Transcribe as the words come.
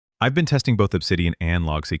I've been testing both Obsidian and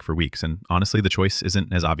Logseq for weeks, and honestly, the choice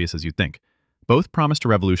isn't as obvious as you'd think. Both promise to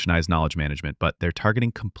revolutionize knowledge management, but they're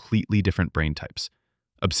targeting completely different brain types.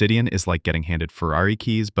 Obsidian is like getting handed Ferrari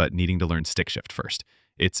keys, but needing to learn stick shift first.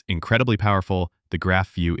 It's incredibly powerful, the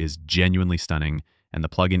graph view is genuinely stunning, and the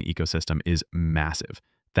plugin ecosystem is massive.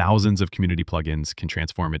 Thousands of community plugins can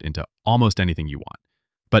transform it into almost anything you want.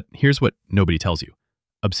 But here's what nobody tells you.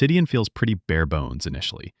 Obsidian feels pretty bare bones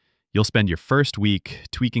initially. You'll spend your first week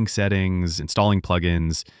tweaking settings, installing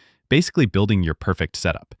plugins, basically building your perfect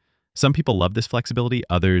setup. Some people love this flexibility,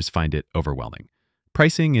 others find it overwhelming.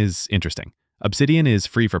 Pricing is interesting. Obsidian is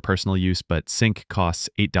free for personal use, but Sync costs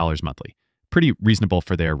 $8 monthly. Pretty reasonable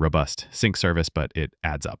for their robust sync service, but it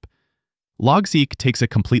adds up. Logseq takes a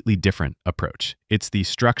completely different approach. It's the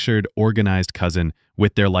structured, organized cousin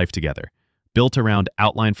with their life together, built around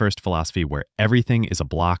outline-first philosophy where everything is a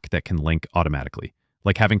block that can link automatically,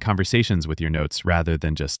 like having conversations with your notes rather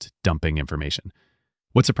than just dumping information.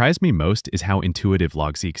 What surprised me most is how intuitive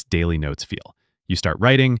Logseq's daily notes feel. You start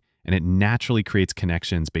writing, and it naturally creates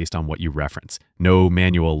connections based on what you reference. No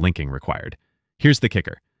manual linking required. Here's the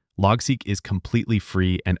kicker. Logseq is completely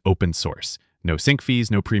free and open source. No sync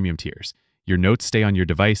fees, no premium tiers. Your notes stay on your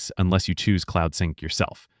device unless you choose Cloud Sync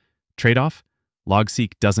yourself. Trade-off?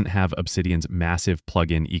 Logseq doesn't have Obsidian's massive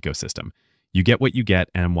plugin ecosystem. You get what you get,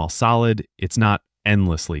 and while solid, it's not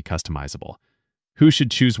endlessly customizable. Who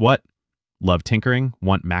should choose what? Love tinkering?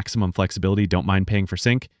 Want maximum flexibility? Don't mind paying for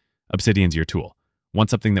sync? Obsidian's your tool. Want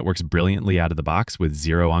something that works brilliantly out of the box with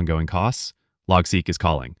zero ongoing costs? Logseq is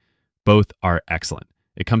calling. Both are excellent.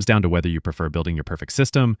 It comes down to whether you prefer building your perfect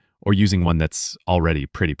system or using one that's already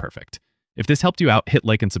pretty perfect. If this helped you out, hit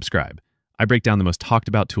like and subscribe. I break down the most talked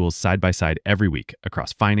about tools side by side every week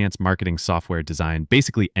across finance, marketing, software, design,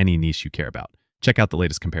 basically any niche you care about. Check out the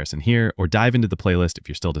latest comparison here or dive into the playlist if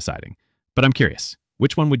you're still deciding. But I'm curious,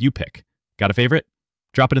 which one would you pick? Got a favorite?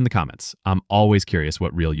 Drop it in the comments. I'm always curious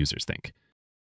what real users think.